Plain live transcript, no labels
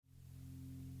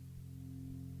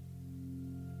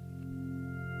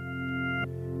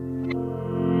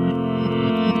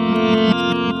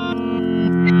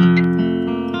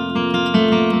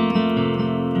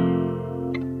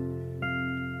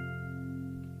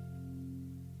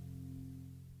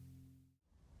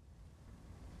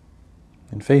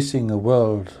in facing a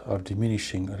world of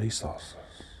diminishing resources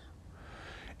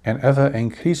and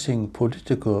ever-increasing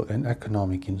political and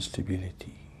economic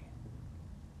instability.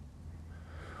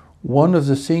 One of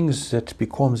the things that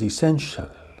becomes essential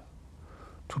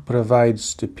to provide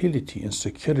stability and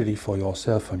security for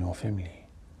yourself and your family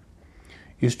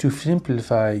is to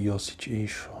simplify your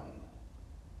situation.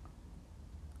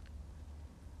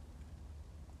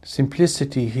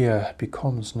 Simplicity here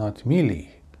becomes not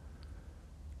merely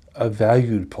a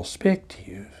valued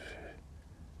perspective,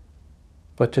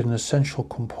 but an essential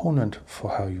component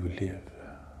for how you live.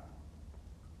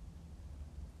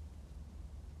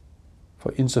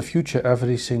 For in the future,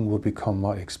 everything will become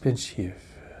more expensive.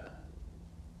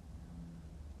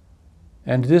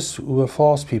 And this will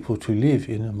force people to live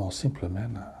in a more simpler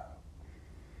manner,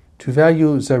 to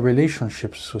value their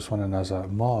relationships with one another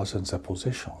more than their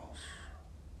possessions,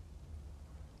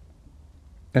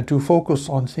 and to focus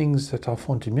on things that are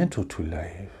fundamental to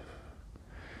life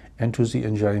and to the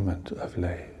enjoyment of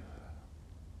life.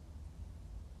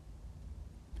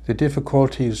 The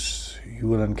difficulties you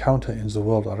will encounter in the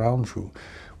world around you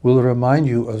will remind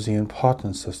you of the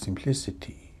importance of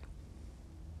simplicity.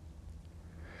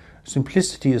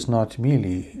 Simplicity is not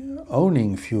merely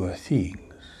owning fewer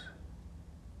things.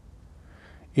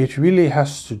 It really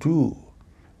has to do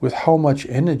with how much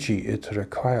energy it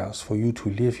requires for you to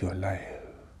live your life,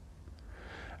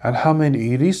 and how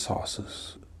many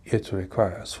resources it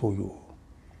requires for you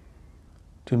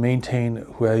to maintain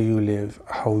where you live,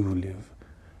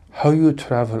 how you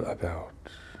travel about,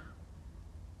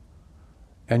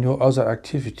 and your other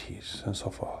activities and so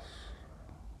forth.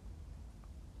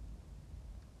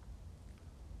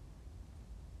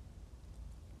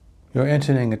 You're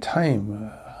entering a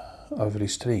time of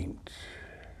restraint,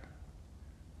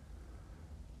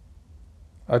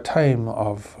 a time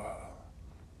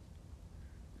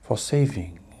for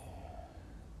saving,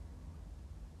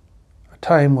 a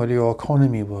time where your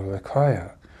economy will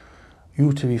require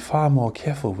you to be far more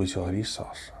careful with your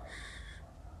resources.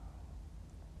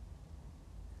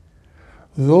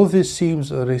 Though this seems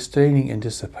restraining and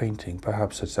disappointing,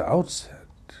 perhaps at the outset,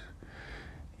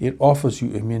 it offers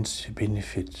you immense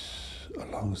benefits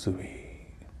along the way.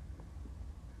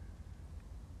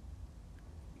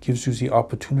 It gives you the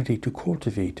opportunity to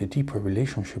cultivate a deeper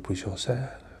relationship with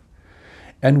yourself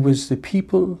and with the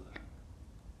people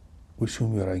with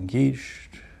whom you are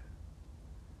engaged,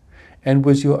 and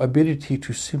with your ability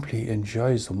to simply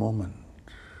enjoy the moment,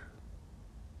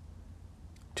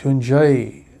 to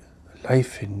enjoy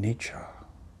life in nature.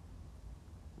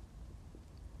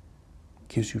 It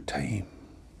gives you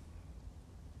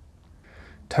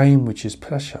time which is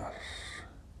precious,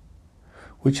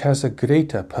 which has a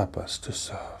greater purpose to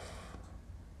serve.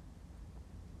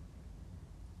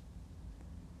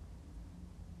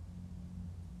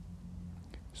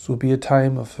 This will be a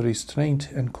time of restraint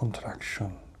and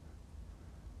contraction,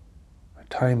 a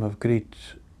time of great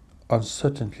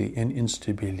uncertainty and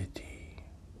instability.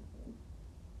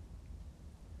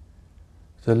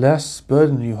 The less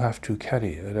burden you have to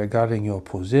carry regarding your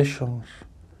possessions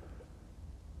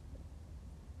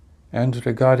and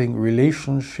regarding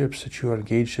relationships that you are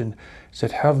engaged in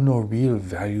that have no real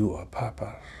value or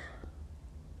purpose,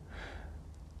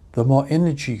 the more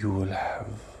energy you will have,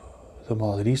 the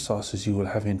more resources you will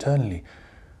have internally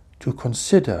to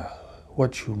consider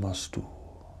what you must do.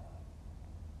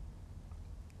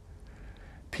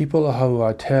 People who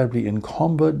are terribly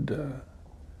encumbered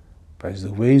by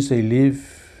the ways they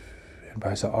live and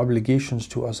by their obligations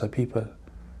to other people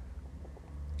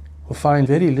will find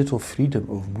very little freedom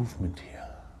of movement here,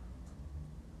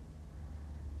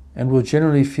 and will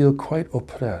generally feel quite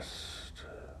oppressed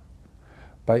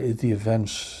by the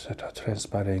events that are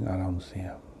transpiring around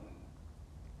them.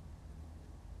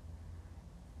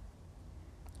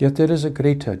 Yet there is a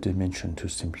greater dimension to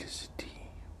simplicity,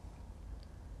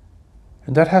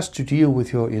 and that has to deal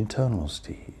with your internal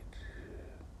state,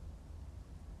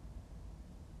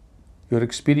 your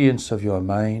experience of your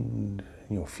mind,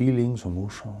 your feelings,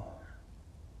 emotions,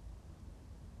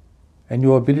 and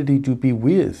your ability to be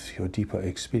with your deeper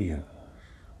experience.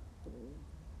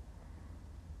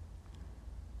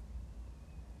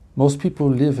 Most people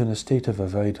live in a state of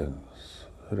avoidance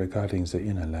regarding the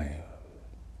inner life,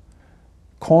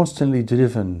 constantly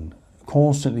driven,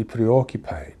 constantly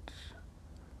preoccupied,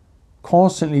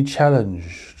 constantly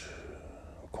challenged,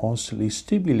 constantly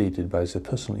stimulated by their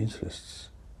personal interests.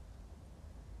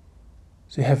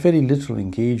 They have very little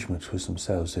engagement with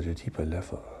themselves at a deeper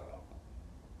level.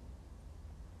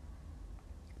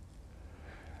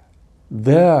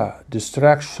 Their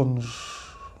distractions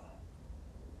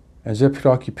and their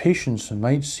preoccupations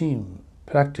might seem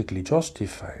practically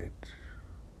justified,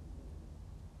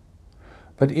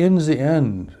 But in the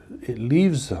end, it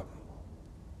leaves them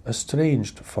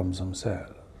estranged from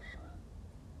themselves,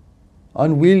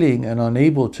 unwilling and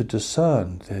unable to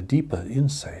discern their deeper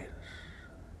insights.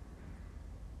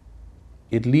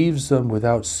 It leaves them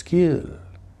without skill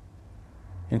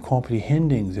in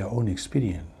comprehending their own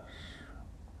experience.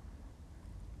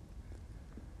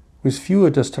 With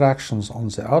fewer distractions on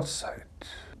the outside,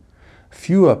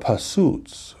 fewer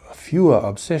pursuits, fewer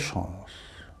obsessions,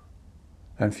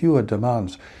 and fewer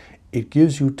demands, it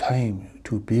gives you time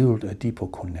to build a deeper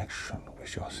connection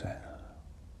with yourself.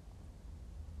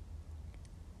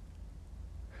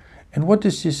 And what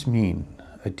does this mean,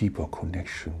 a deeper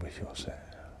connection with yourself?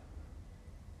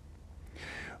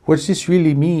 What this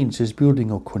really means is building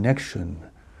a connection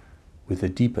with a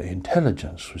deeper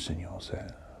intelligence within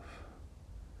yourself,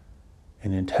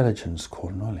 an intelligence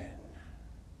called knowledge.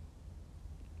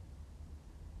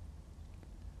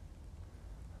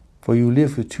 For you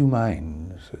live with two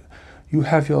minds. You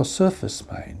have your surface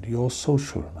mind, your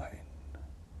social mind,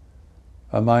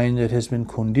 a mind that has been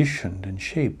conditioned and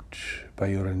shaped by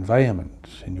your environment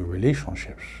and your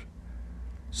relationships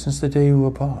since the day you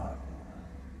were born.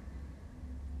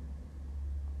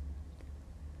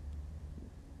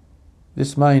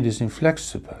 This mind is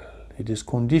inflexible, it is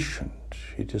conditioned,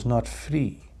 it is not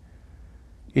free.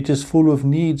 It is full of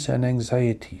needs and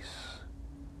anxieties,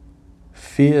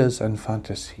 fears and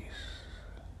fantasies.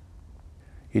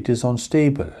 It is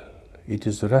unstable, it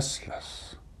is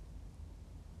restless.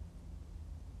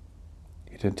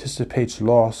 It anticipates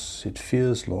loss, it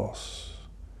fears loss,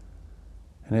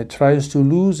 and it tries to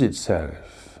lose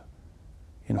itself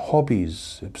in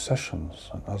hobbies, obsessions,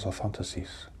 and other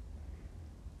fantasies.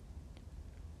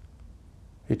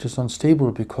 It is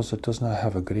unstable because it does not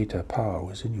have a greater power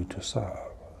within you to serve.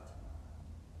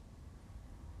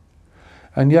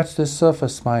 And yet this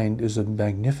surface mind is a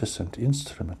magnificent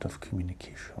instrument of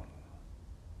communication.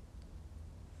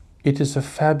 It is a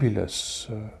fabulous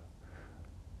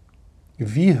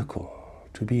vehicle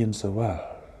to be in the world.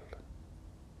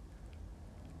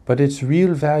 But its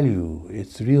real value,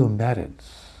 its real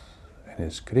merits, and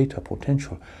its greater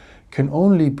potential can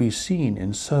only be seen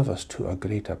in service to a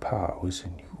greater power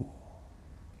within you.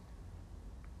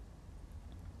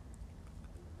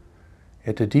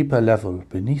 At a deeper level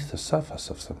beneath the surface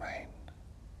of the mind,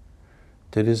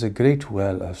 there is a great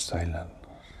well of silence,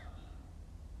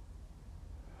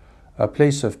 a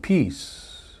place of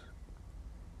peace,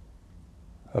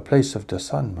 a place of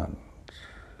discernment,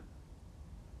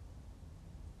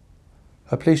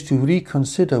 a place to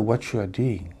reconsider what you are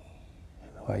doing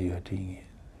and why you are doing it.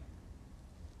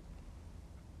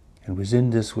 And within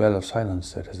this well of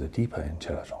silence there is a deeper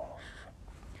intelligence,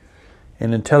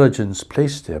 an intelligence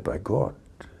placed there by God,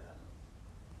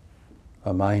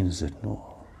 a mind that knows.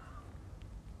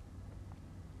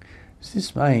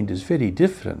 This mind is very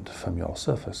different from your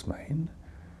surface mind.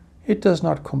 It does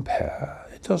not compare,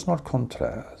 it does not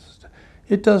contrast,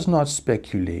 it does not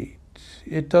speculate,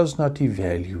 it does not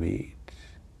evaluate,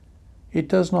 it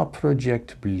does not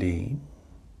project blame,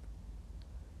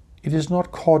 it is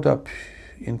not caught up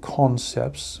in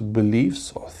concepts,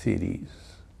 beliefs, or theories.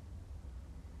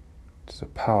 It's a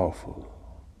powerful,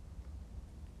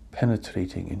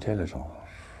 penetrating intelligence.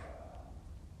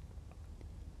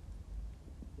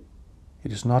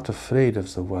 It is not afraid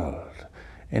of the world,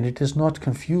 and it is not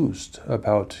confused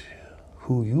about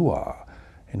who you are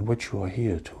and what you are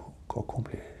here to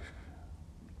accomplish.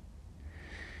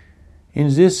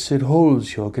 In this, it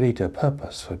holds your greater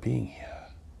purpose for being here,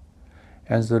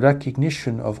 and the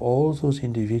recognition of all those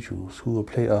individuals who will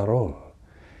play a role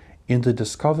in the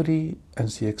discovery and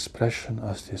the expression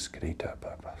of this greater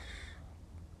purpose.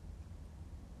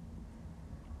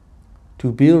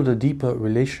 To build a deeper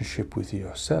relationship with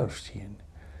yourself, then,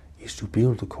 is to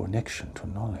build a connection to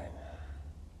knowledge,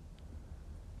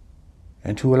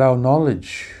 and to allow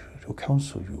knowledge to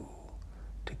counsel you,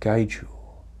 to guide you,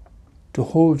 to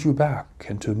hold you back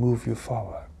and to move you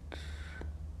forward,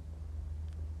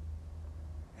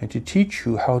 and to teach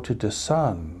you how to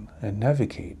discern and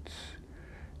navigate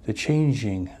the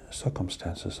changing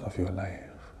circumstances of your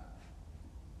life.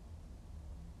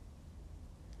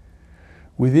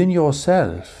 Within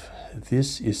yourself,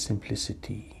 this is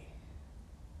simplicity.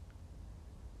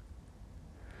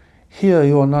 Here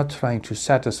you are not trying to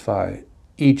satisfy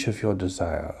each of your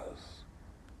desires.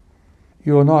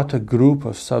 You are not a group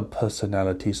of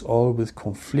sub-personalities, all with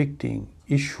conflicting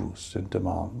issues and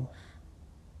demands.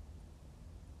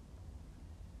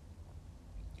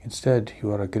 Instead,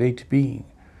 you are a great being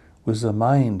with a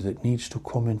mind that needs to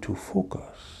come into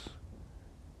focus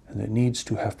and that needs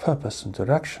to have purpose and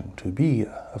direction to be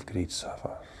of great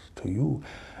service to you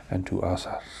and to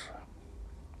others.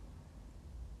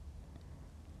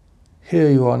 Here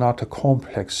you are not a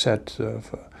complex set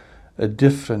of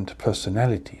different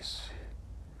personalities.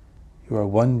 You are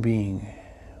one being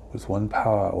with one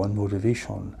power, one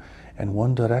motivation, and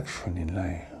one direction in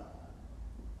life.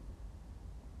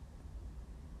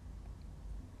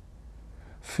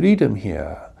 Freedom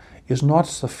here is not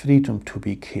the freedom to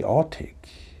be chaotic.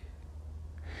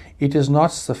 It is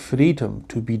not the freedom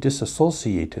to be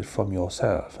disassociated from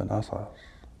yourself and others.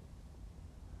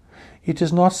 It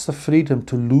is not the freedom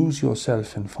to lose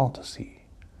yourself in fantasy,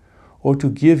 or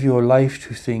to give your life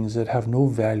to things that have no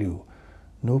value,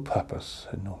 no purpose,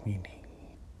 and no meaning.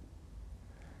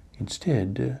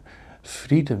 Instead,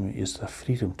 freedom is the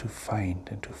freedom to find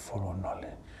and to follow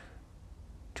knowledge,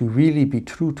 to really be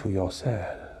true to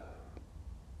yourself,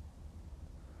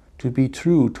 to be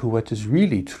true to what is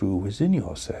really true within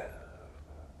yourself.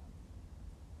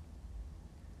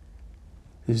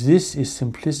 This is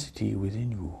simplicity within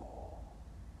you.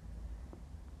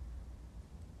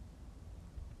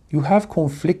 You have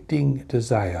conflicting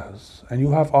desires and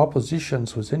you have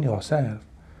oppositions within yourself,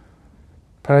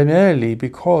 primarily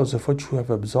because of what you have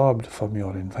absorbed from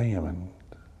your environment.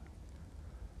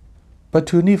 But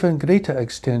to an even greater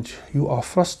extent, you are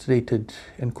frustrated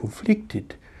and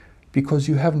conflicted because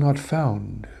you have not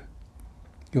found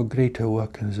your greater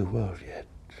work in the world yet.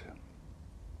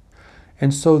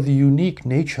 And so the unique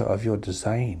nature of your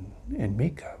design and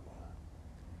makeup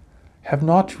have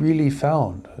not really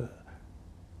found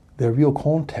the real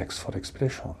context for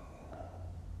expression.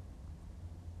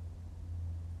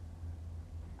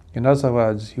 In other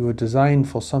words, you were designed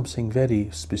for something very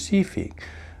specific,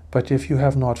 but if you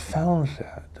have not found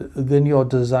that, then your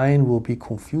design will be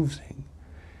confusing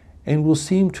and will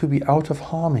seem to be out of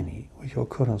harmony with your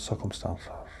current circumstances.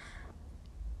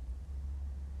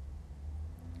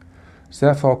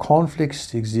 Therefore,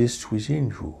 conflicts exist within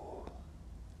you.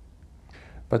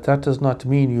 But that does not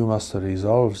mean you must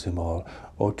resolve them all,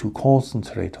 or to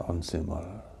concentrate on them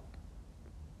all,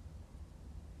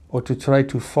 or to try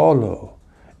to follow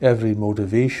every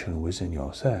motivation within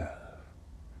yourself,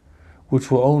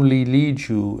 which will only lead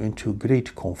you into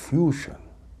great confusion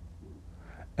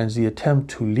and the attempt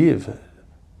to live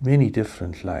many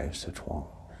different lives at once.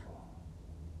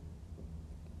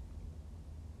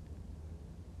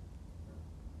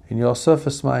 In your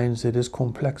surface minds, there is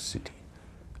complexity,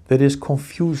 there is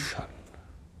confusion,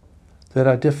 there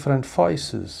are different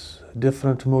voices,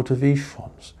 different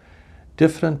motivations,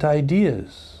 different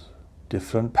ideas,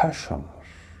 different passions.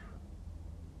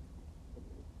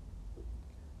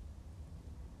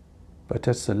 But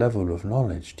that's the level of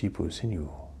knowledge deep within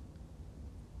you.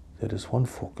 There is one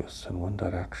focus and one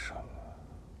direction.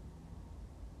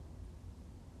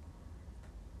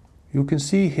 You can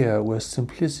see here where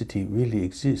simplicity really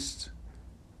exists,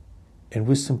 and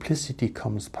with simplicity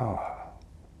comes power.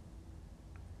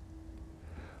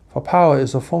 For power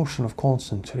is a function of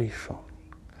concentration,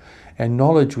 and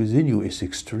knowledge within you is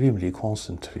extremely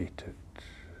concentrated.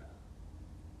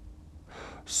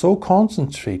 So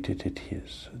concentrated it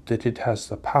is that it has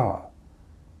the power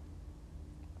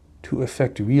to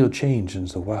effect real change in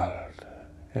the world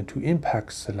and to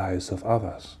impact the lives of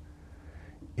others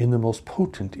in the most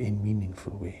potent and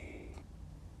meaningful way.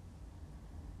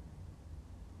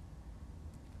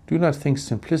 Do not think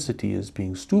simplicity as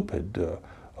being stupid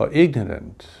or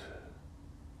ignorant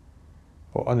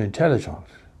or unintelligent.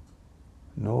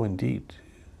 No, indeed.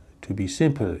 To be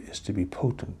simple is to be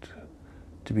potent,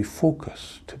 to be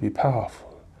focused, to be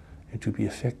powerful, and to be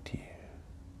effective.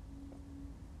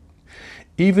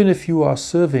 Even if you are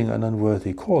serving an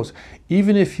unworthy cause,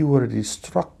 even if you are a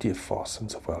destructive force in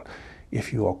the world,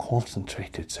 if you are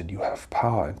concentrated, then you have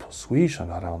power and persuasion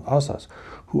around others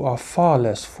who are far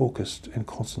less focused and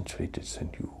concentrated than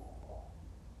you.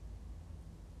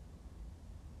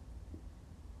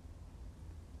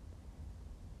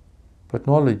 But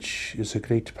knowledge is a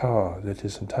great power that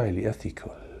is entirely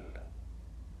ethical.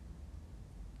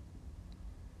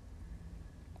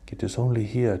 It is only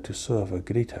here to serve a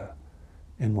greater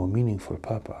and more meaningful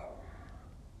purpose.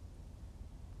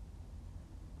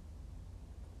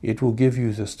 It will give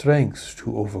you the strength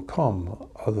to overcome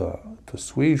other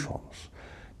persuasions,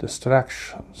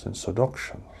 distractions, and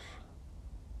seductions.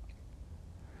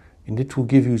 And it will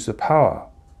give you the power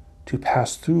to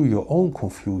pass through your own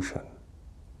confusion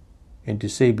and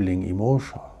disabling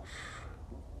emotions,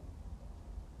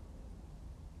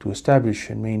 to establish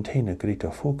and maintain a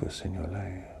greater focus in your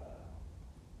life.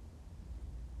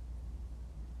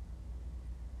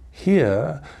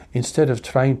 Here, instead of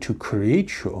trying to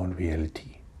create your own reality,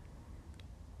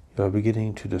 you are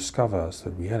beginning to discover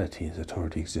the reality that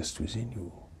already exists within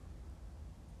you.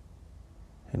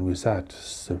 And with that,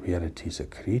 the reality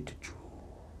that created you.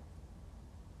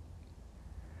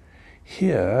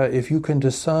 Here, if you can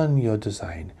discern your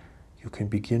design, you can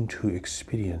begin to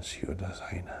experience your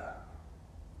designer.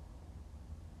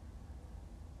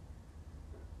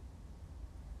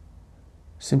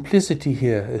 Simplicity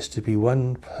here is to be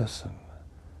one person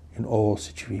in all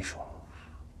situations.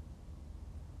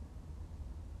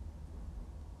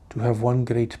 To have one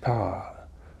great power,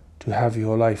 to have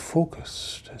your life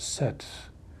focused, set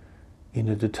in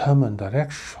a determined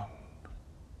direction.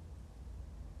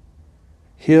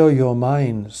 Here your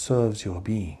mind serves your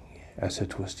being as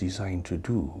it was designed to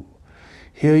do.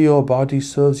 Here your body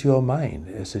serves your mind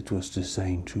as it was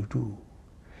designed to do.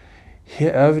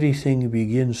 Here everything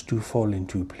begins to fall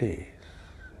into place.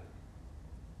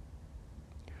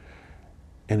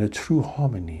 And a true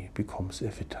harmony becomes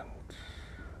evident.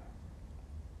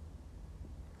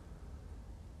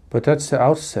 But at the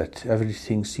outset,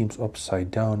 everything seems upside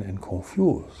down and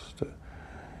confused.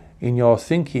 In your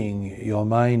thinking, your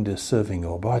mind is serving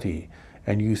your body,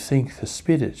 and you think the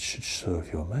spirit should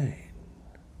serve your mind.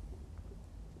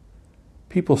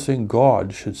 People think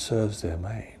God should serve their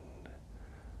mind,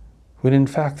 when in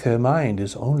fact their mind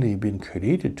has only been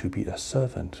created to be a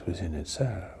servant within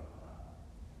itself.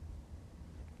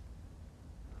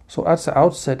 So at the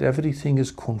outset, everything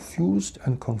is confused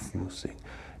and confusing,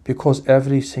 because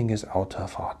everything is out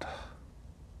of order.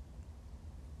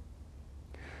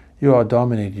 You are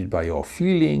dominated by your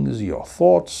feelings, your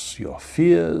thoughts, your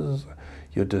fears,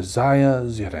 your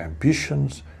desires, your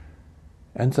ambitions,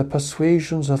 and the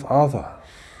persuasions of others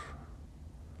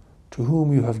to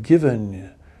whom you have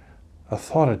given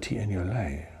authority in your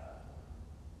life.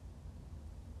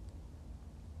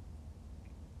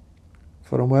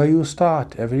 From where you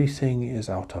start, everything is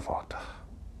out of order.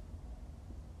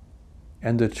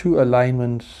 And the true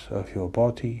alignment of your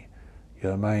body,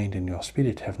 your mind, and your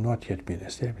spirit have not yet been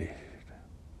established.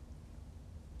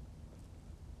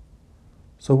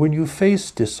 So when you face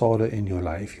disorder in your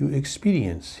life, you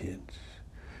experience it,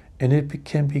 and it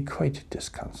can be quite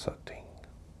disconcerting.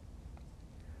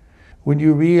 When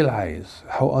you realize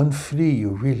how unfree you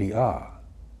really are,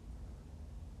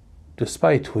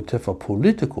 despite whatever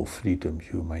political freedom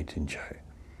you might enjoy,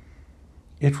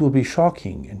 it will be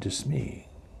shocking and dismaying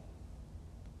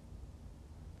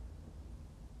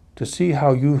to see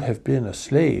how you have been a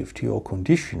slave to your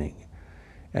conditioning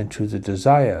and to the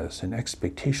desires and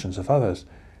expectations of others.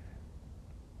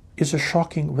 Is a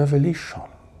shocking revelation.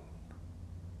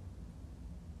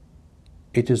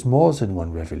 It is more than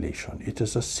one revelation. It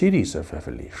is a series of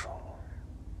revelations.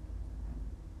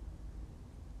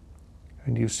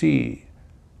 And you see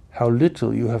how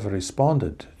little you have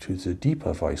responded to the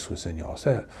deeper voice within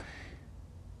yourself.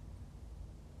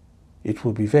 It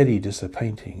will be very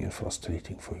disappointing and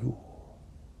frustrating for you.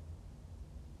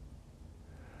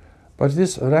 But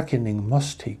this reckoning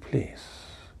must take place,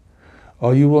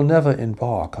 or you will never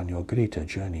embark on your greater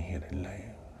journey here in life.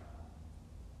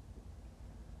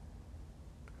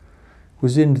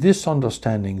 Within this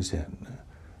understanding, then,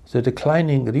 the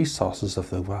declining resources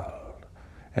of the world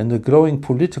and the growing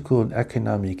political and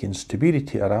economic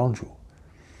instability around you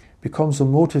becomes a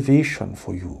motivation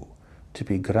for you to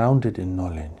be grounded in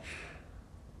knowledge,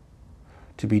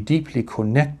 to be deeply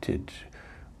connected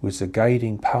with the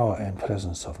guiding power and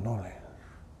presence of knowledge.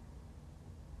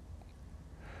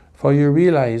 For you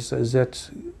realize that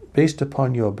based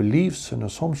upon your beliefs and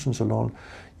assumptions alone,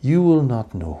 you will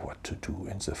not know what to do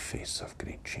in the face of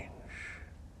great change.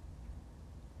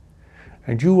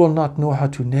 And you will not know how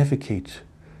to navigate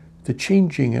the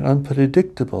changing and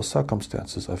unpredictable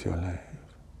circumstances of your life.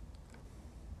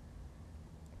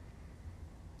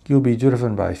 You'll be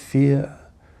driven by fear.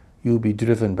 You'll be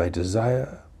driven by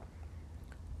desire.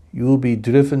 You'll be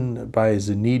driven by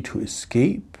the need to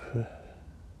escape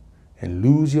and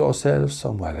lose yourself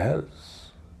somewhere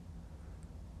else.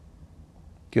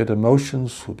 Your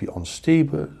emotions will be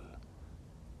unstable.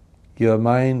 Your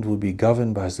mind will be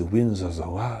governed by the winds of the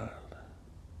world.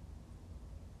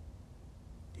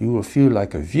 You will feel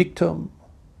like a victim.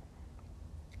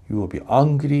 You will be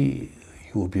angry.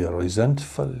 You will be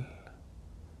resentful.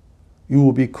 You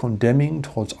will be condemning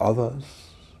towards others.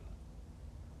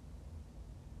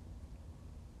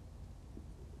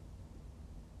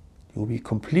 You will be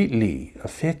completely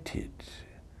affected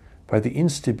by the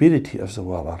instability of the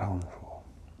world around you.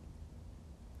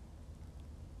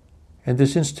 And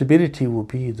this instability will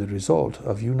be the result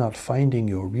of you not finding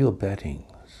your real bearings,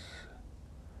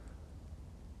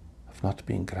 of not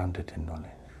being grounded in knowledge.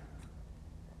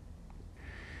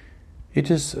 It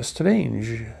is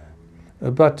strange,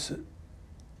 but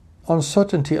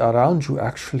uncertainty around you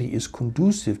actually is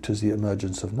conducive to the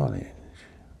emergence of knowledge.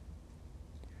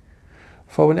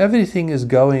 For when everything is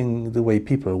going the way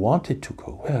people want it to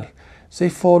go, well, They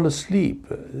fall asleep,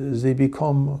 they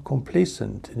become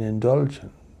complacent and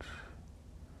indulgent.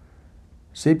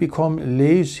 They become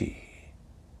lazy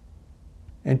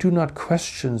and do not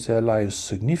question their lives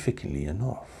significantly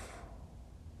enough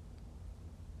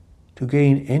to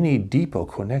gain any deeper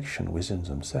connection within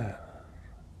themselves.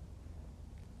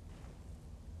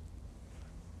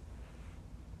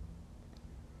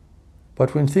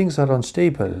 But when things are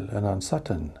unstable and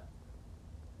uncertain,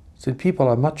 then people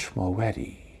are much more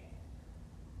wary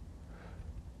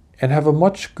and have a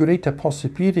much greater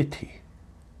possibility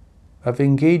of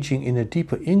engaging in a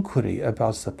deeper inquiry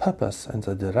about the purpose and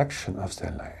the direction of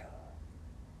their life.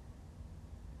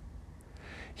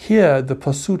 Here, the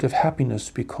pursuit of happiness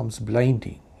becomes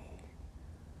blinding,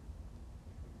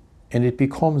 and it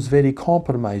becomes very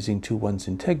compromising to one's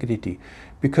integrity,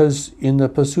 because in the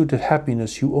pursuit of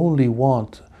happiness, you only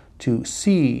want to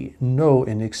see, know,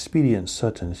 and experience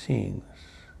certain things,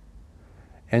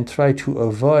 and try to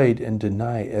avoid and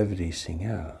deny everything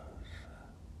else.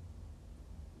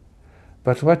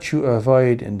 But what you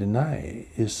avoid and deny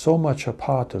is so much a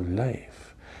part of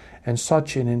life, and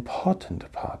such an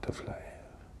important part of life,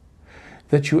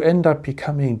 that you end up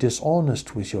becoming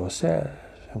dishonest with yourself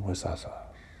and with others.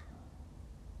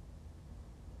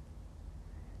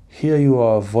 Here you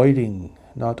are avoiding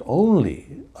not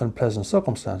only unpleasant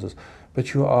circumstances,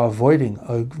 but you are avoiding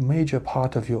a major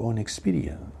part of your own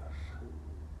experience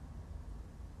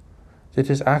that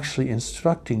is actually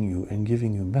instructing you and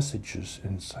giving you messages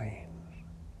and signs.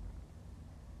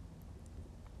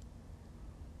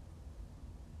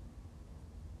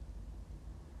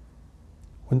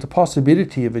 When the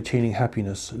possibility of attaining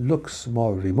happiness looks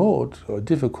more remote or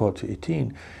difficult to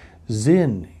attain,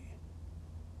 then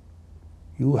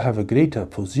you have a greater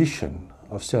position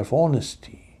of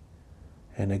self-honesty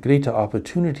and a greater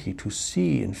opportunity to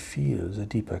see and feel the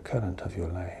deeper current of your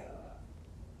life.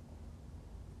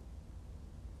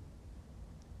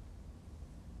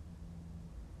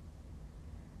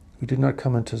 You did not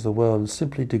come into the world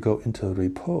simply to go into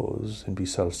repose and be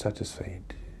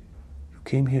self-satisfied. You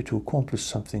came here to accomplish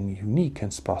something unique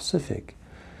and specific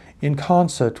in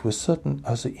concert with certain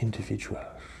other individuals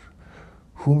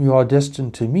whom you are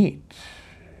destined to meet.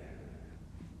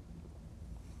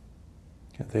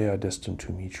 And they are destined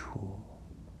to meet you.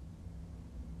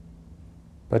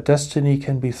 But destiny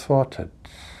can be thwarted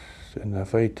and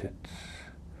avoided.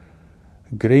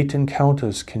 Great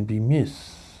encounters can be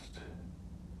missed.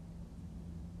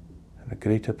 A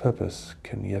greater purpose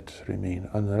can yet remain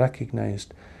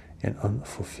unrecognized and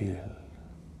unfulfilled.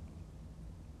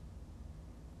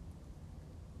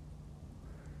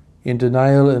 In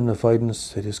denial and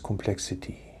avoidance, there is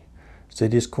complexity,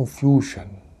 there is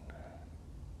confusion,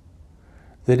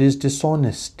 there is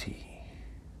dishonesty,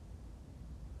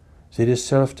 there is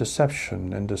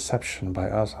self-deception and deception by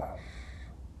others.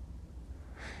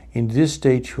 In this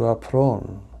state, you are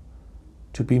prone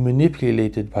to be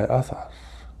manipulated by others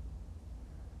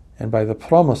and by the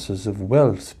promises of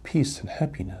wealth, peace, and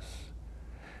happiness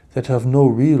that have no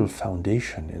real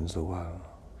foundation in the world.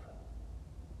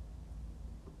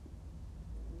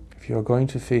 If you are going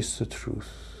to face the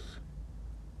truth,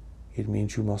 it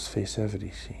means you must face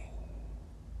everything.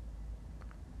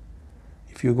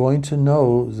 If you're going to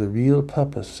know the real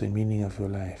purpose and meaning of your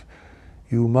life,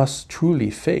 you must truly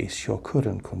face your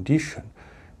current condition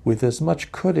with as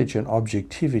much courage and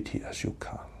objectivity as you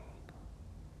can.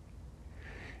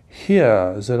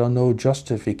 Here, there are no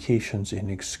justifications and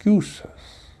excuses.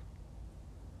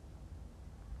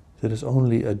 There is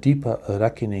only a deeper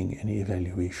reckoning and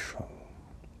evaluation.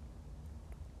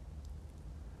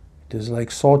 It is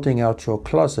like sorting out your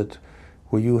closet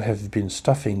where you have been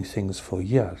stuffing things for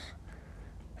years,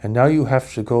 and now you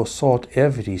have to go sort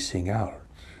everything out.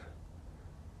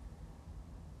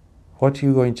 What are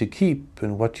you going to keep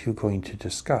and what are you going to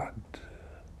discard?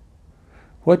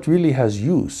 What really has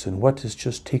use and what is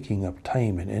just taking up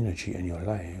time and energy in your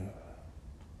life?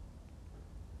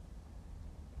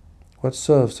 What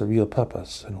serves a real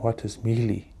purpose and what is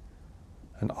merely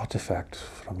an artifact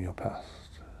from your past?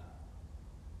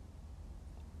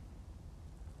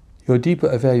 Your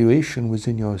deeper evaluation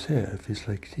within yourself is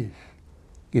like this.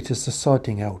 It is the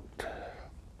sorting out.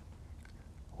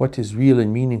 What is real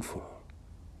and meaningful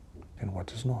and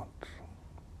what is not?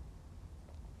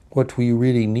 What we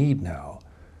really need now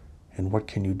and what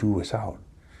can you do without?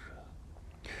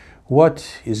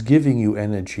 What is giving you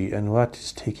energy and what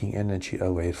is taking energy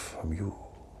away from you?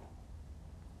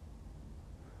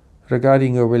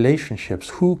 Regarding your relationships,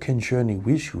 who can journey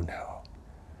with you now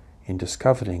in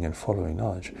discovering and following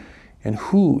knowledge, and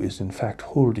who is in fact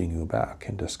holding you back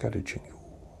and discouraging you?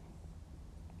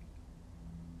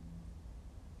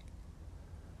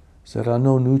 There are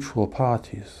no neutral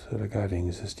parties regarding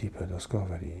this deeper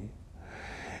discovery.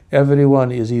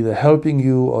 Everyone is either helping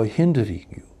you or hindering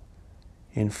you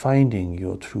in finding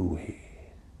your true way,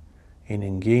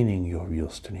 in gaining your real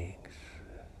strength.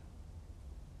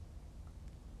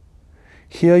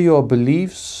 Here your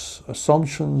beliefs,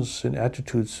 assumptions, and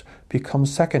attitudes become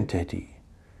secondary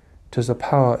to the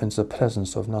power and the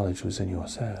presence of knowledge within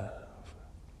yourself.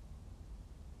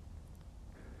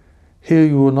 Here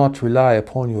you will not rely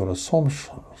upon your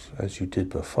assumptions as you did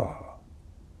before.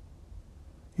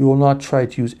 You will not try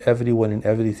to use everyone and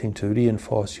everything to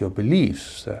reinforce your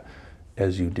beliefs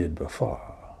as you did before.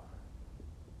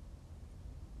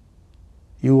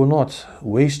 You will not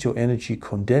waste your energy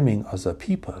condemning other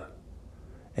people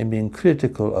and being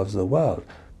critical of the world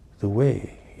the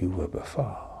way you were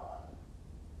before.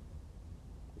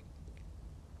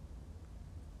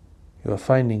 You are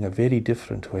finding a very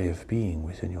different way of being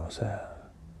within yourself.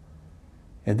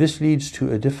 And this leads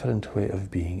to a different way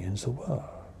of being in the world.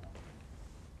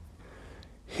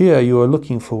 Here you are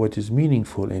looking for what is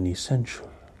meaningful and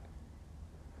essential,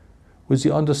 with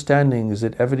the understanding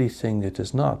that everything that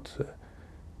is not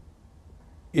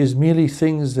is merely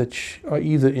things that are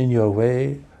either in your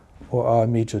way or are a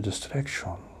major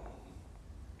distraction.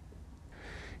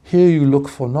 Here you look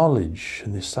for knowledge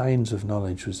and the signs of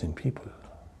knowledge within people.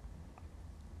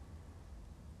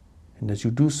 And as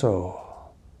you do so,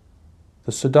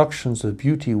 the seductions of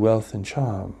beauty, wealth, and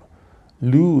charm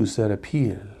lose their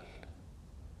appeal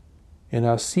and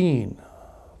are seen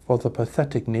for the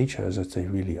pathetic nature that they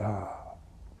really are.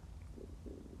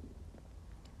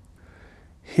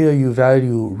 Here you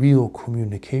value real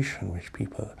communication with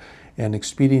people and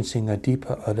experiencing a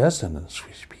deeper resonance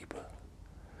with people,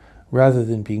 rather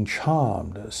than being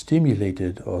charmed,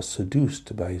 stimulated, or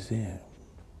seduced by them.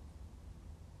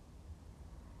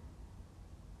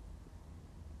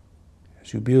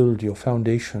 As you build your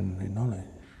foundation in knowledge,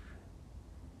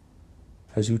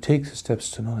 as you take the steps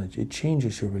to knowledge, it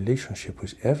changes your relationship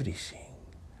with everything,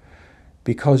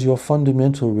 because your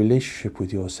fundamental relationship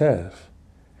with yourself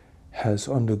has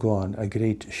undergone a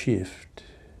great shift,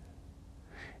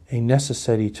 a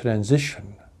necessary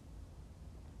transition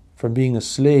from being a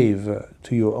slave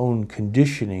to your own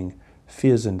conditioning,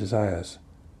 fears, and desires,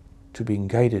 to being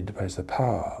guided by the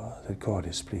power that God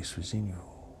has placed within you.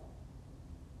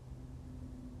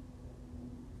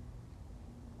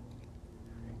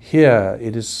 Here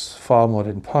it is far more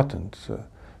important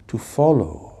to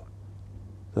follow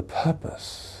the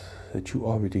purpose that you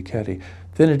already carry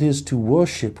than it is to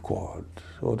worship God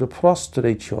or to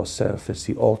prostrate yourself at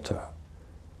the altar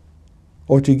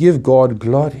or to give God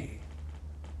glory.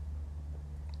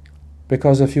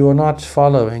 Because if you are not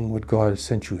following what God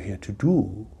sent you here to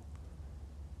do,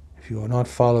 if you are not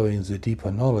following the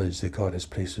deeper knowledge that God has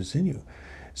placed within you,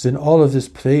 then all of this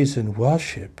praise and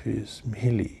worship is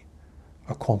merely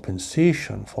a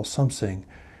compensation for something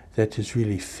that is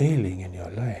really failing in your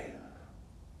life.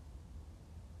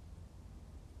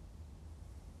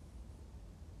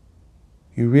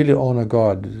 You really honor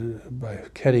God by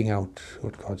carrying out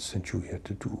what God sent you here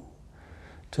to do,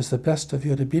 to the best of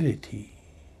your ability.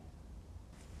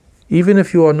 Even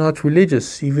if you are not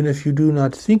religious, even if you do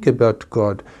not think about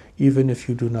God, even if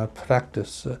you do not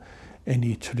practice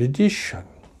any tradition,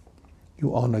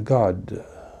 you honor God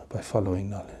by following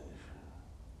knowledge.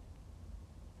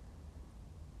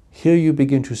 Here you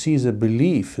begin to see that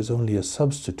belief is only a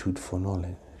substitute for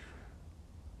knowledge.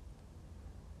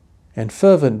 And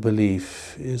fervent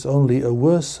belief is only a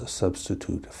worse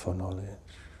substitute for knowledge.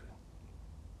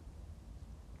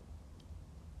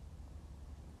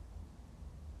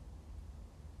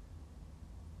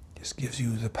 This gives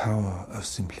you the power of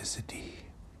simplicity.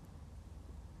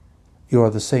 You are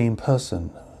the same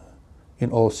person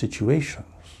in all situations.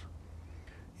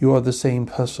 You are the same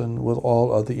person with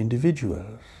all other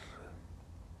individuals.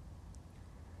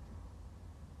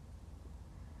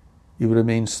 You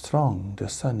remain strong,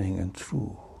 discerning, and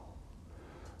true,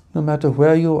 no matter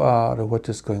where you are or what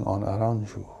is going on around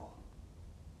you.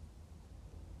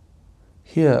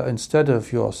 Here, instead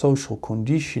of your social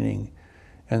conditioning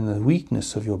and the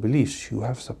weakness of your beliefs, you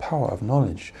have the power of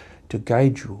knowledge to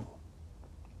guide you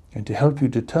and to help you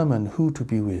determine who to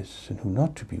be with and who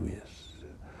not to be with,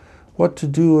 what to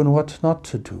do and what not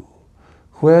to do,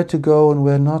 where to go and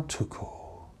where not to go,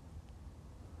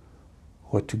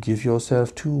 what to give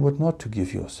yourself to, what not to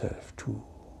give yourself to.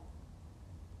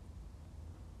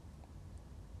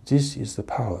 This is the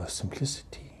power of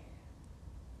simplicity.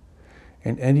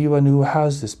 And anyone who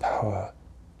has this power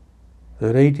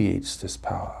radiates this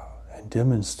power and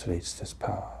demonstrates this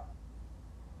power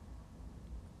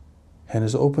and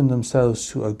has opened themselves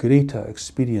to a greater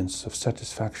experience of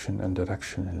satisfaction and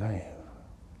direction in life.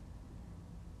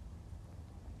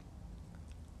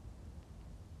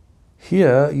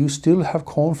 Here, you still have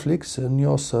conflicts in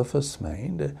your surface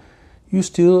mind. You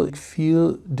still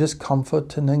feel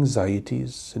discomfort and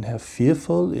anxieties and have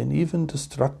fearful and even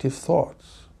destructive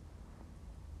thoughts.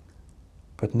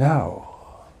 But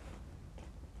now,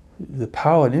 the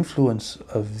power and influence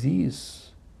of these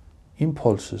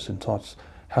impulses and thoughts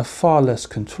have far less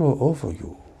control over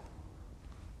you.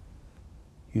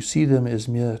 You see them as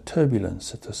mere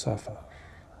turbulence at the surface.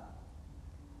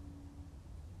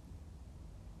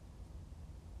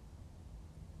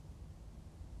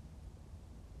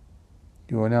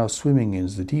 You are now swimming in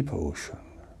the deeper ocean,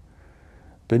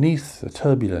 beneath the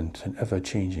turbulent and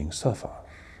ever-changing surface.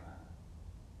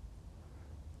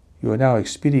 You are now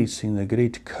experiencing the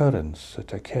great currents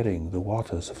that are carrying the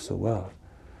waters of the world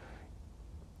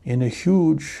in a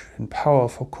huge and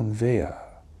powerful conveyor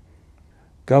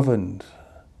governed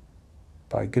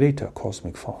by greater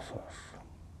cosmic forces.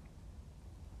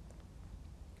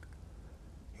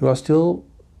 You are still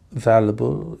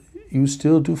valuable. You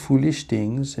still do foolish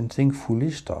things and think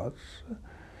foolish thoughts.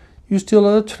 You still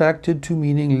are attracted to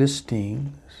meaningless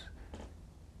things.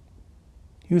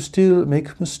 You still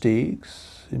make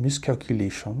mistakes and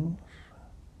miscalculations.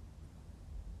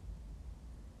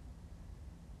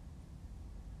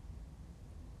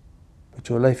 But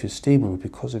your life is stable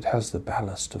because it has the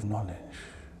ballast of knowledge.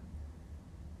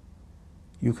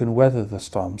 You can weather the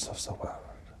storms of the world.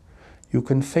 You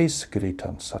can face great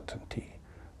uncertainty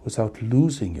without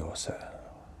losing yourself.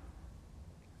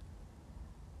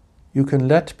 You can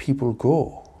let people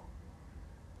go,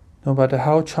 no matter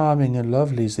how charming and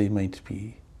lovely they might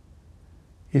be,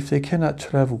 if they cannot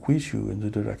travel with you in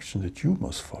the direction that you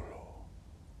must follow.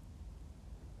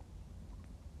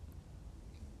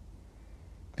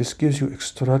 This gives you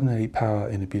extraordinary power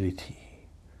and ability.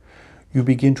 You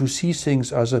begin to see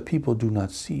things other people do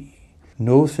not see,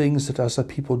 know things that other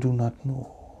people do not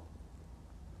know.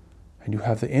 And you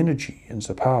have the energy and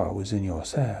the power within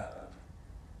yourself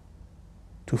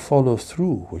to follow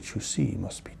through what you see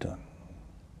must be done.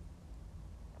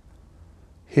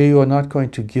 Here you are not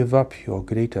going to give up your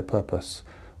greater purpose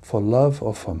for love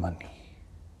or for money.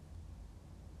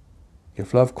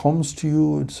 If love comes to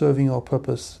you in serving your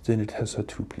purpose, then it has a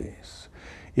true place.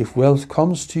 If wealth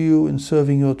comes to you in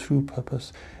serving your true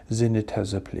purpose, then it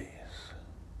has a place.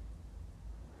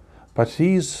 But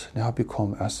these now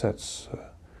become assets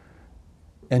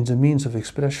and the means of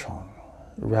expression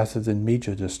rather than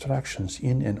major distractions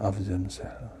in and of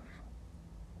themselves.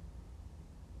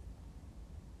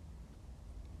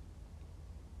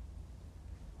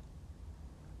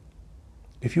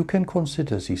 If you can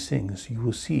consider these things, you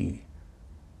will see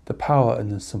the power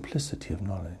and the simplicity of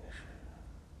knowledge.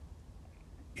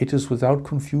 It is without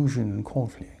confusion and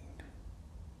conflict.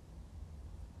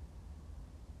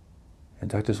 And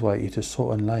that is why it is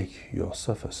so unlike your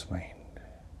surface mind.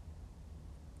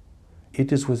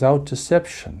 It is without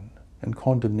deception and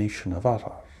condemnation of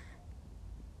others.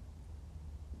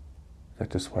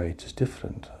 That is why it is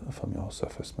different from your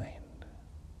surface mind.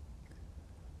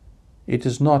 It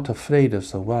is not afraid of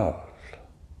the world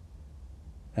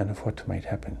and of what might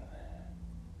happen.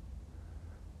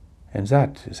 And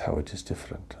that is how it is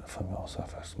different from your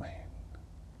surface mind.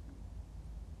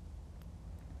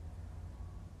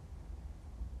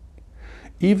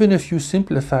 Even if you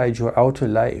simplified your outer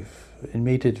life and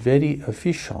made it very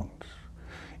efficient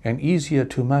and easier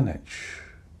to manage,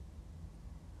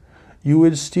 you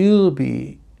will still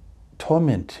be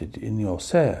tormented in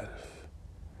yourself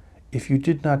if you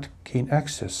did not gain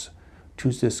access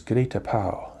to this greater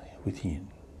power within.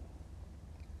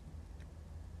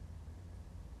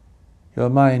 Your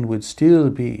mind would still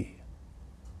be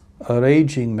a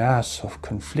raging mass of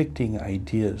conflicting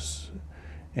ideas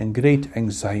and great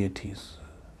anxieties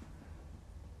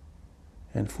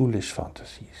and foolish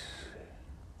fantasies.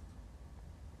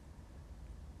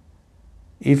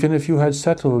 Even if you had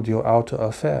settled your outer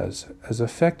affairs as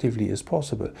effectively as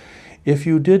possible, if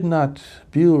you did not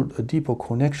build a deeper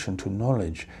connection to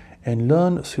knowledge and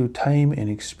learn through time and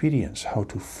experience how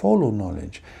to follow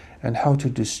knowledge and how to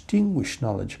distinguish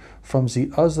knowledge from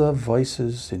the other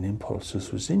voices and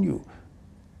impulses within you,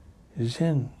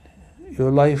 then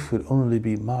your life would only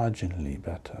be marginally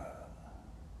better.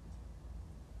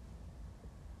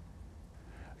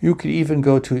 You could even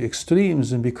go to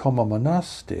extremes and become a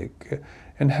monastic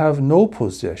and have no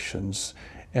possessions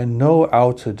and no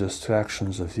outer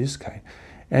distractions of this kind,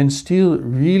 and still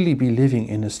really be living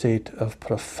in a state of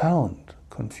profound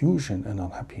confusion and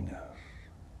unhappiness.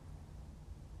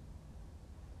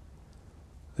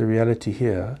 The reality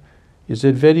here is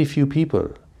that very few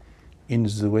people in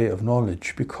the way of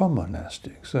knowledge become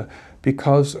monastics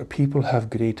because people have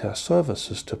greater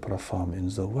services to perform in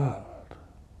the world.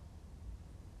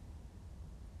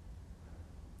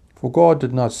 For God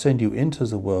did not send you into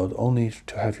the world only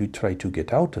to have you try to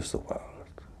get out of the world.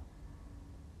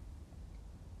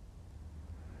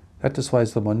 That is why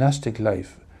the monastic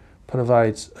life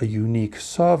provides a unique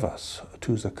service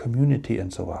to the community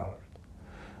and the world.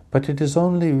 But it is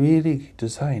only really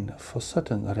designed for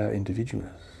certain rare individuals.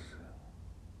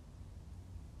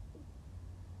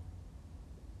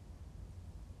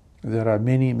 There are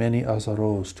many, many other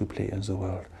roles to play in the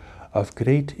world of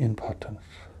great importance.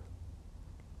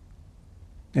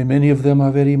 And many of them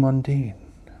are very mundane.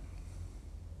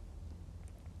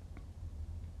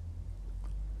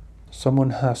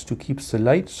 Someone has to keep the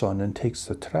lights on and takes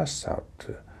the trash out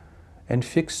and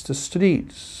fix the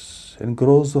streets and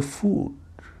grow the food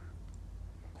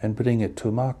and bring it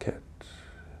to market.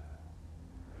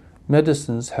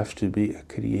 Medicines have to be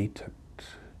created.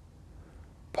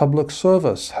 Public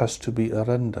service has to be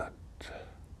rendered.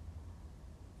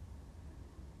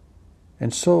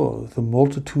 And so the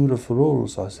multitude of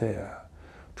roles are there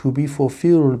to be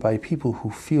fulfilled by people who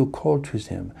feel called to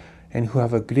them and who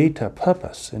have a greater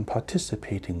purpose in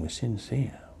participating within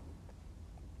them.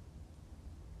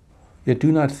 Yet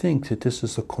do not think that this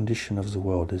is the condition of the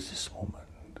world at this moment.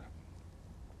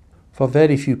 For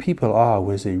very few people are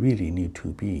where they really need to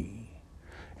be.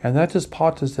 And that is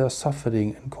part of their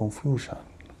suffering and confusion.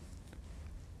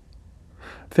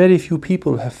 Very few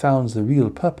people have found the real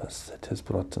purpose that has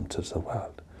brought them to the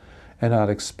world and are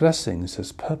expressing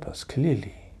this purpose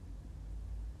clearly.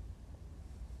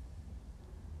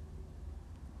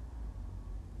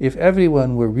 If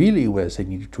everyone were really where they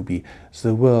needed to be,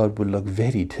 the world would look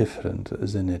very different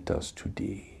than it does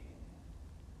today.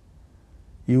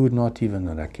 You would not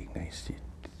even recognize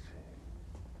it.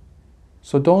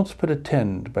 So don't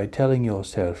pretend by telling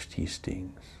yourself these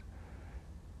things.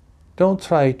 Don't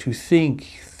try to think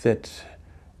that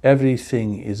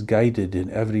everything is guided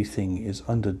and everything is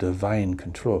under divine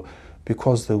control,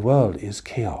 because the world is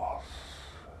chaos.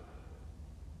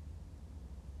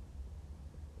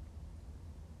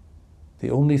 The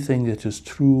only thing that is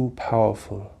true,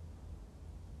 powerful,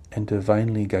 and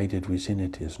divinely guided within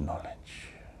it is knowledge.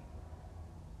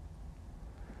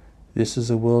 This is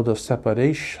a world of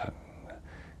separation.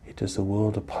 It is a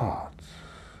world apart,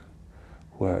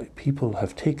 where people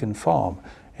have taken form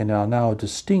and are now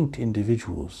distinct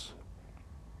individuals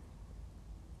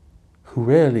who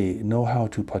rarely know how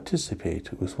to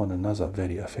participate with one another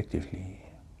very effectively.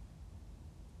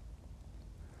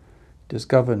 It is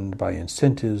governed by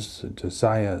incentives,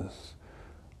 desires,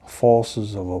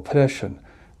 forces of oppression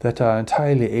that are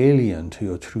entirely alien to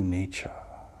your true nature.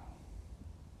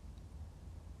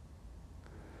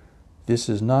 This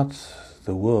is not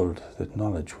the world that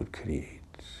knowledge would create.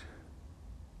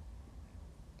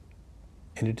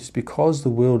 And it is because the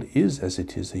world is as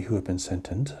it is that you have been sent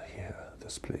into here,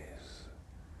 this place,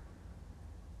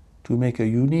 to make a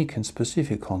unique and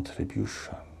specific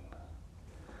contribution.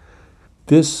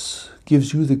 This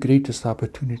gives you the greatest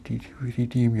opportunity to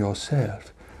redeem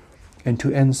yourself and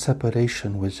to end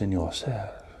separation within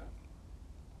yourself,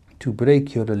 to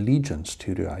break your allegiance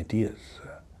to your ideas,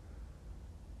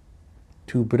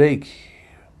 to break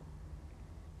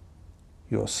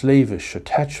your slavish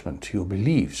attachment to your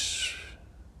beliefs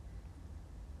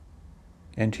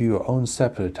and to your own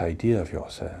separate idea of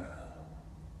yourself.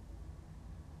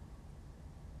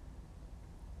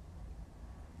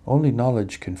 Only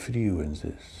knowledge can free you in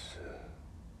this.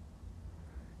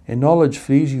 And knowledge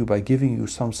frees you by giving you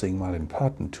something more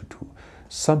important to do,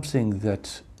 something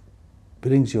that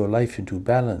brings your life into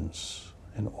balance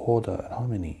and order and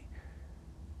harmony,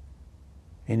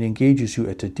 and engages you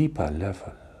at a deeper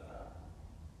level.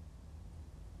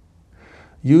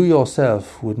 You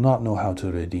yourself would not know how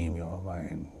to redeem your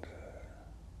mind.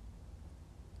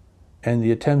 And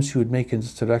the attempts you would make in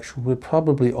this direction would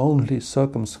probably only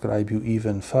circumscribe you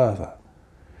even further,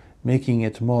 making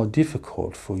it more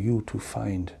difficult for you to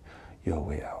find your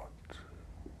way out.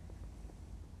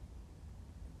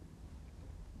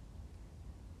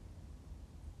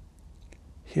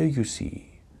 Here you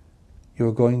see,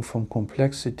 you're going from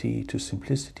complexity to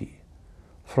simplicity,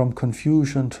 from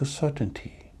confusion to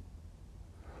certainty,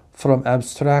 from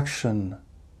abstraction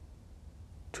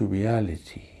to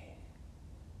reality.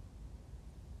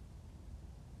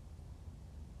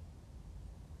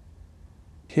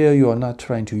 Here you are not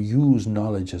trying to use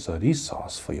knowledge as a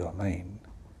resource for your mind,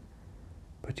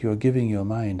 but you are giving your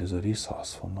mind as a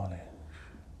resource for knowledge.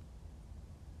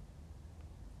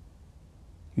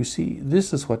 You see,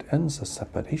 this is what ends the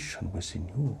separation within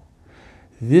you.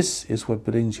 This is what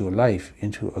brings your life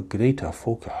into a greater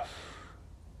focus.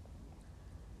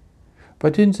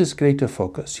 But in this greater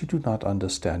focus, you do not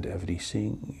understand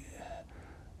everything.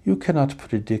 You cannot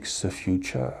predict the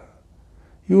future.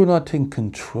 You are not in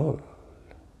control.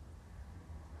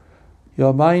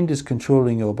 Your mind is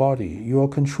controlling your body. You are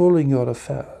controlling your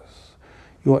affairs.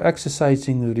 You are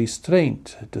exercising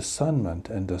restraint, discernment,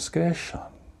 and discretion.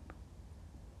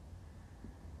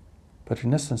 But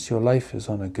in essence, your life is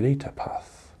on a greater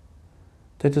path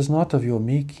that is not of your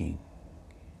making.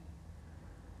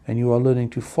 And you are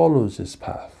learning to follow this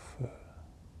path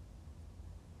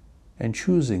and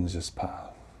choosing this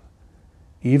path,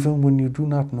 even when you do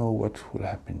not know what will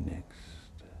happen next.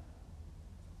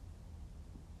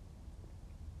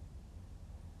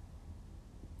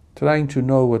 Trying to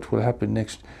know what will happen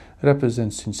next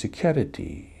represents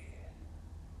insecurity.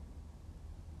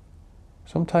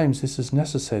 Sometimes this is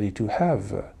necessary to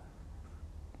have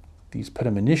these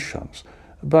premonitions,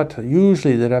 but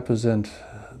usually they represent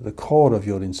the core of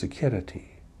your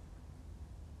insecurity.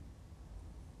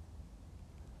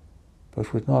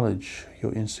 But with knowledge,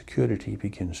 your insecurity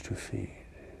begins to fade.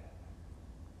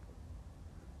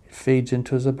 It fades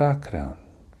into the background.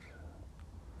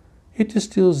 It is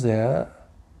still there,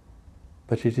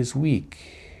 but it is weak.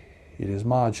 It is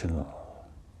marginal.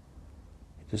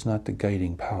 It is not the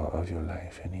guiding power of your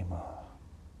life anymore.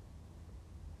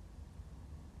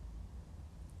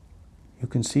 You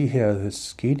can see here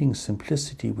that gaining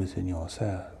simplicity within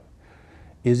yourself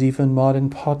is even more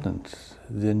important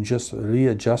than just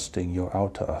readjusting your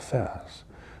outer affairs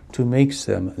to make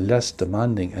them less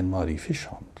demanding and more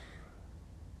efficient.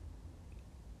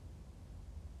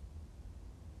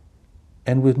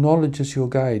 And with knowledge as your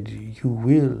guide, you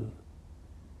will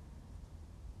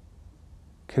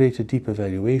create a deep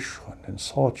evaluation and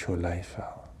sort your life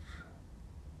out.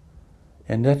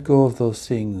 And let go of those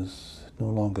things that no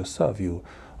longer serve you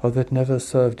or that never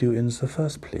served you in the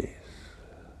first place.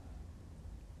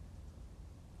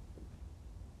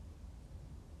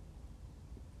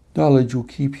 Knowledge will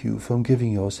keep you from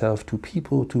giving yourself to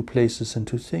people, to places, and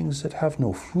to things that have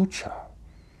no future,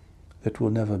 that will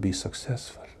never be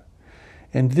successful.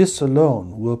 And this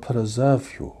alone will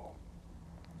preserve you.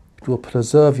 It will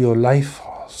preserve your life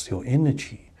force, your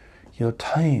energy, your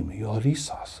time, your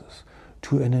resources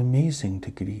to an amazing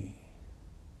degree.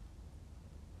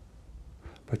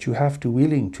 But you have to be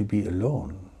willing to be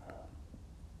alone.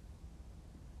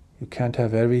 You can't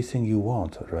have everything you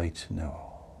want right now.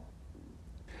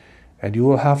 And you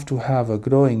will have to have a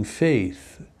growing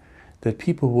faith that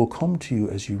people will come to you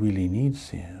as you really need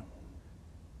them.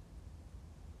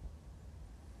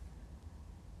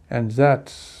 And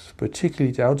that, particularly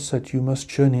at the outset, you must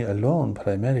journey alone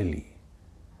primarily.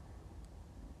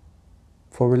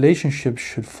 For relationships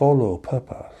should follow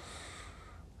purpose.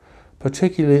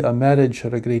 Particularly a marriage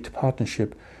or a great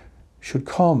partnership should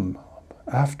come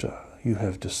after you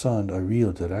have discerned a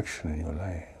real direction in your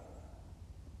life.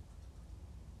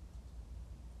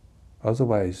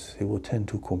 Otherwise, they will tend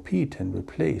to compete and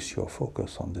replace your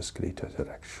focus on this greater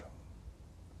direction.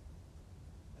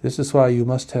 This is why you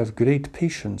must have great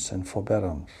patience and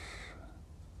forbearance,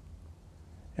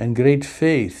 and great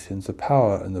faith in the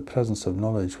power and the presence of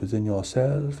knowledge within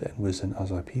yourself and within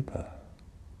other people.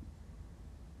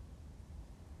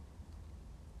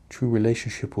 True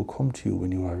relationship will come to you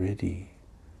when you are ready,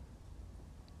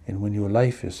 and when your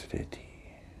life is ready.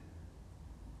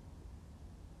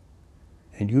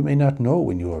 And you may not know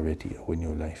when you are ready or when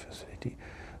your life is ready.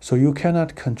 So you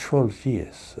cannot control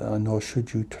this, nor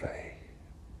should you try.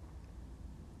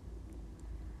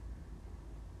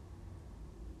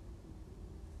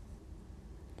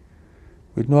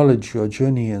 With knowledge, your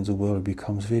journey in the world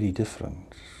becomes very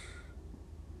different.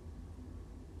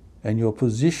 And your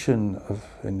position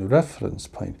and reference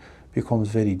point becomes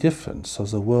very different. So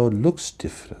the world looks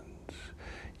different.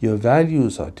 Your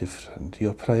values are different.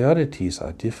 Your priorities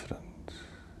are different.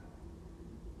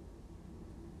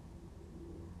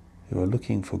 You are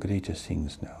looking for greater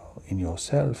things now in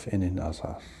yourself and in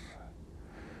others.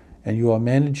 And you are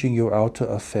managing your outer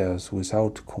affairs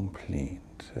without complaint.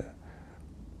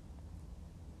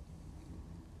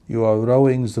 You are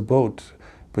rowing the boat,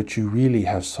 but you really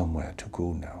have somewhere to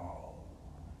go now.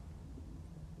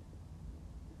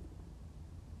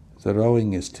 The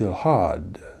rowing is still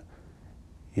hard.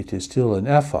 It is still an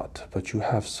effort, but you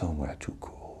have somewhere to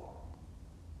go.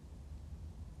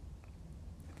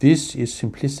 This is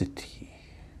simplicity.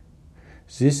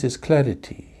 This is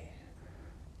clarity.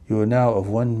 You are now of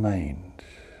one mind.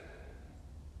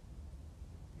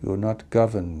 You are not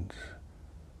governed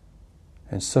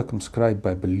and circumscribed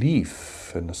by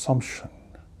belief and assumption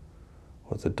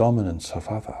or the dominance of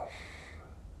others.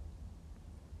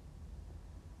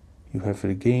 You have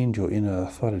regained your inner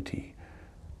authority,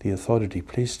 the authority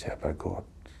placed there by God.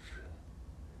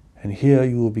 And here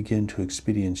you will begin to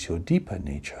experience your deeper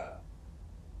nature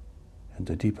and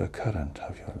the deeper current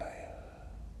of your life.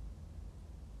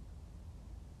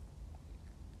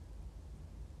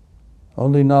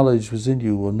 Only knowledge within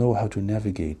you will know how to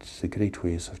navigate the great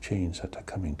waves of change that are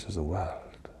coming to the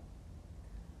world.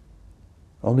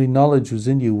 Only knowledge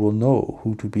within you will know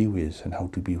who to be with and how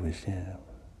to be with them.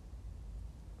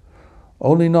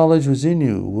 Only knowledge within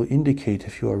you will indicate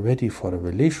if you are ready for a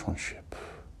relationship,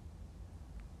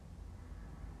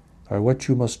 or what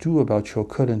you must do about your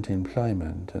current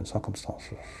employment and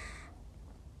circumstances.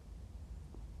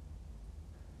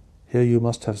 Here you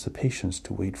must have the patience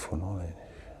to wait for knowledge,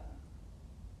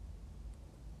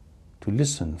 to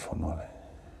listen for knowledge,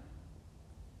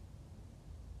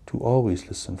 to always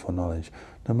listen for knowledge,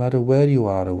 no matter where you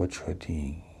are or what you are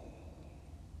doing.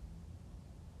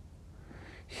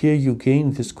 Here you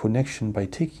gain this connection by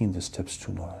taking the steps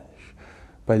to knowledge,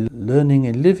 by learning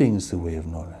and living the way of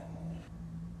knowledge,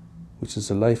 which is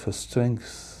a life of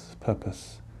strength,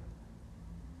 purpose,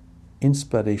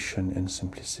 inspiration, and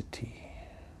simplicity.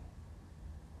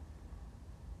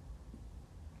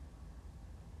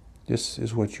 This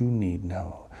is what you need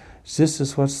now. This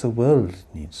is what the world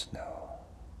needs now.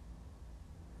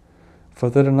 For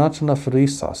there are not enough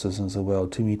resources in the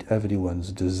world to meet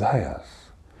everyone's desires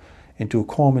and to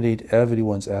accommodate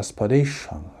everyone's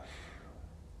aspirations.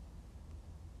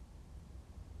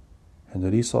 And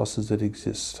the resources that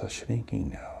exist are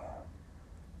shrinking now.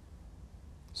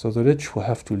 So the rich will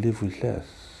have to live with less.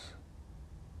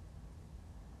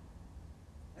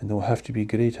 And there will have to be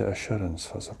greater assurance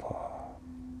for the poor.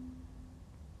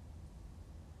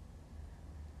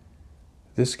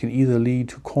 This can either lead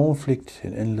to conflict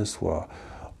and endless war,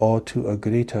 or to a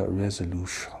greater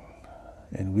resolution,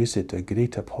 and with it a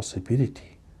greater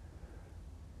possibility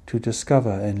to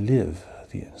discover and live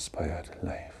the inspired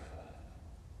life.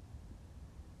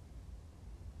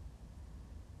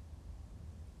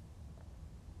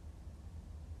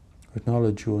 With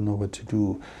knowledge you will know what to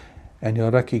do, and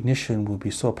your recognition will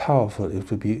be so powerful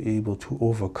it will be able to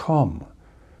overcome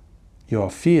your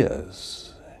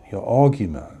fears, your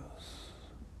arguments,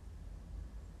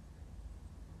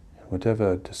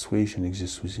 whatever dissuasion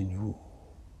exists within you.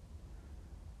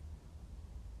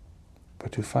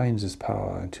 But to find this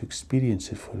power and to experience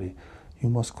it fully, you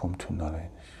must come to knowledge.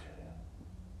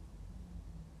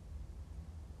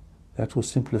 That will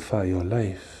simplify your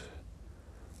life.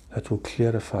 That will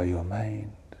clarify your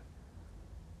mind.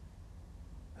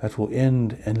 That will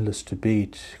end endless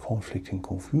debate, conflict, and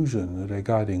confusion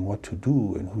regarding what to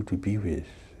do and who to be with.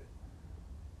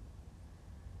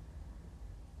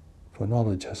 For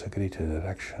knowledge has a greater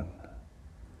direction.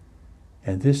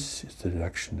 And this is the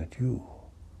direction that you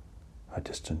are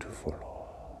destined to follow.